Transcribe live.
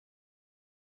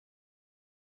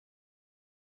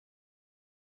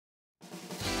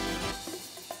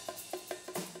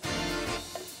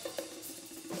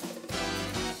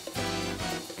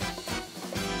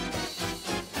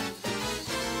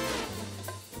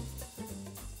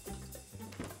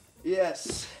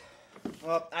Yes.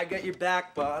 Well, I got your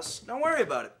back, boss. Don't worry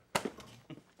about it.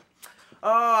 Oh,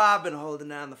 I've been holding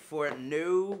down the fort,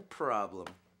 no problem.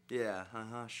 Yeah,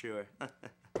 sure.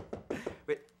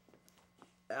 Wait,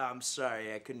 I'm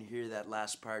sorry, I couldn't hear that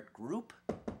last part. Group?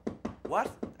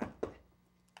 What?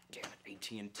 Damn it,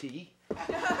 AT&T.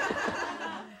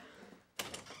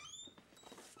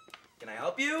 Can I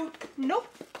help you?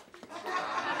 Nope.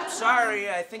 I'm sorry,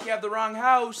 I think you have the wrong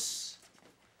house.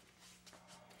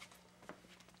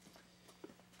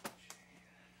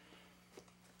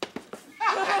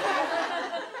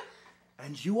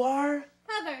 And you are?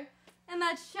 Heather, and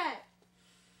that's Chet.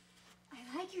 I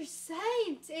like your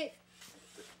scent. It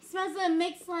smells like a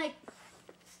mix like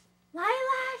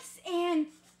lilacs and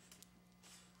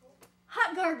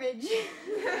hot garbage.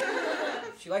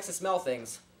 She likes to smell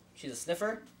things. She's a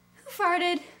sniffer. Who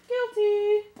farted?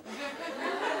 Guilty.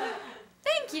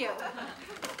 Thank you.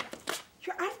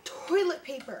 You're out of toilet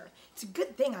paper. It's a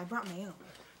good thing I brought my own.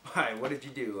 Why, what did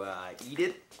you do? Eat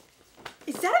it?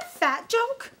 Is that a fat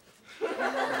joke?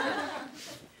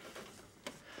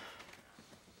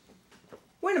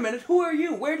 Wait a minute, who are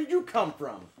you? Where did you come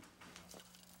from?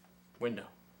 Window.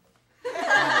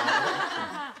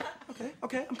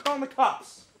 Okay, I'm calling the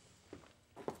cops.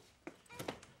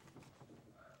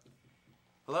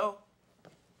 Hello?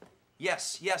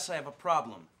 Yes, I have a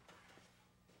problem.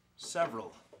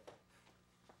 Several.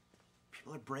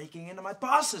 People are breaking into my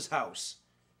boss's house.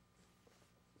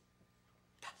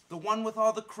 The one with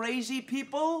all the crazy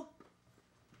people?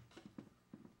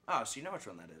 Oh, so you know which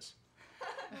one that is.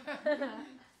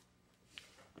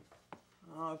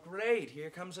 Oh, great. Here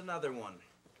comes another one.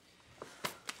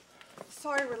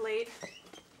 Sorry we're late.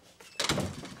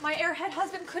 My airhead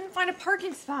husband couldn't find a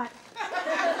parking spot.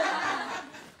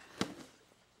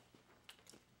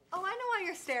 Oh, I know why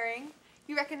you're staring.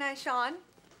 You recognize Sean?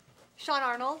 Sean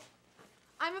Arnold?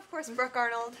 I'm, of course, Brooke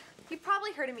Arnold. You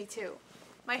probably heard of me, too.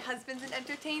 My husband's in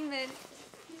entertainment.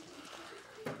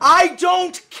 I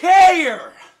don't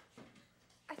care!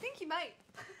 I think you might.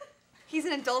 He's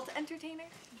an adult entertainer.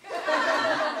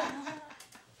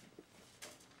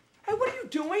 Hey, what are you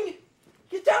doing?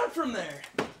 Get down from there.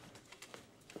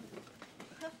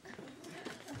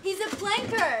 He's a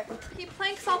planker. He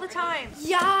planks all the time.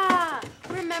 Yeah.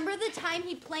 Remember the time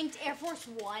he planked Air Force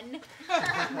One?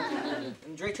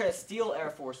 And Drake tried to steal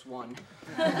Air Force One.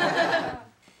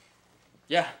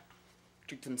 Yeah.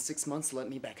 Took them 6 months to let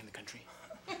me back in the country.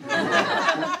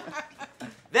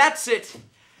 That's it.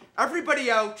 Everybody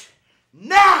out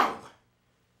now!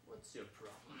 What's your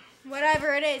problem?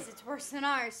 Whatever it is, it's worse than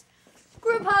ours.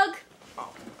 Group hug.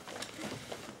 Oh.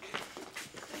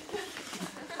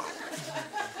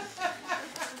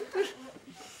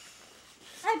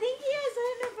 I think he has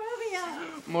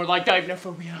hypnophobia. More like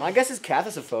hypnophobia. My guess is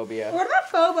cathosophobia. What about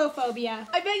phobophobia?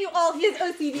 I bet you all he has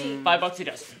OCD. $5 a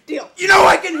dozen. Deal. You know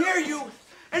I can hear you!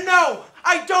 And no,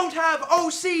 I don't have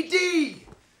OCD!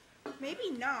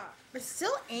 Maybe not, but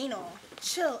still anal.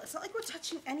 Chill, it's not like we're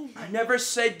touching anything. I never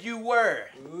said you were.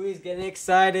 Ooh, he's getting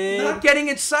excited. I'm not getting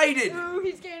excited. Ooh,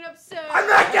 he's getting upset. I'm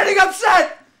not getting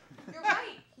upset! You're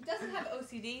right. He doesn't have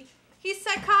OCD. He's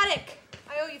psychotic.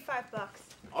 I owe you $5.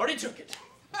 Already took it.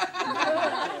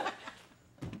 Alright,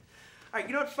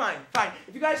 you know what? Fine.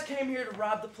 If you guys came here to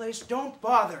rob the place, don't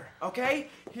bother, okay?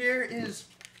 Here is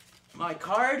my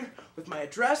card with my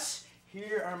address.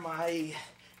 Here are my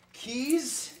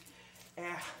keys.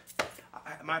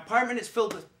 My apartment is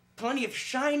filled with plenty of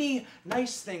shiny,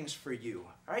 nice things for you.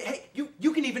 Alright? Hey,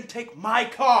 you can even take my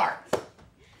car.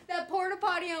 That porta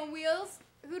potty on wheels?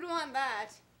 Who'd want that?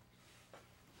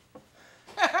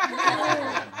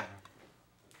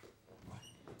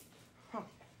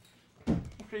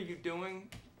 What are you doing?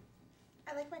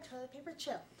 I like my toilet paper.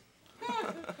 Chill.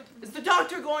 Is the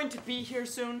doctor going to be here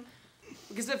soon?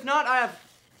 Because if not, I have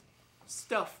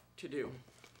stuff to do.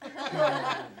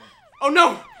 Oh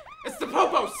no! It's the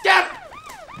popo! Scatter!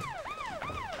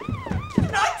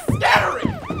 Not scattering!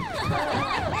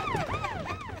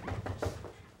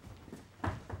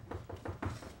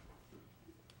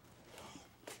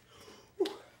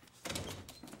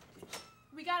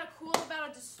 We got a cool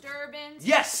about a disturbance.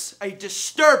 Yes, a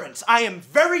disturbance. I am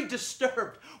very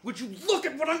disturbed. Would you look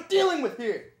at what I'm dealing with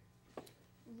here?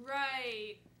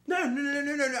 Right. No.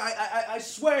 I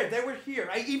swear, they were here.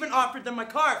 I even offered them my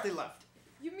car if they left.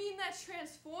 You mean that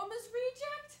Transformers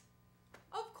reject?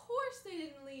 Of course they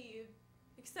didn't leave.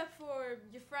 Except for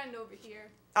your friend over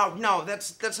here. Oh, no,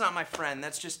 that's not my friend.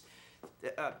 That's just,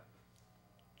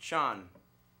 Sean.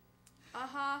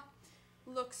 Uh-huh.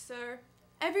 Look, sir,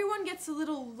 everyone gets a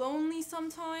little lonely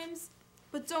sometimes,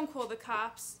 but don't call the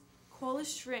cops. Call a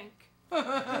shrink.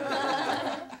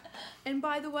 And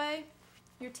by the way,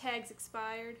 your tag's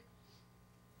expired.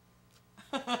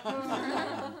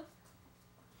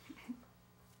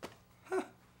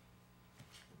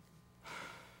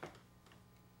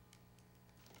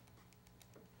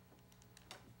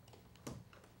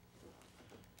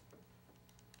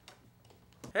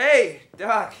 Hey,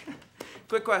 Doc.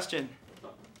 Quick question.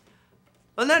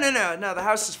 Well, no, the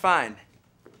house is fine.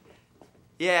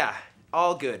 Yeah,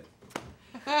 all good.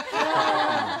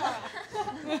 Yeah.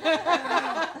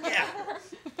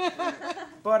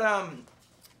 But, I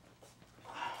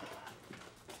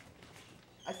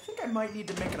think I might need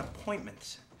to make an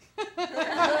appointment.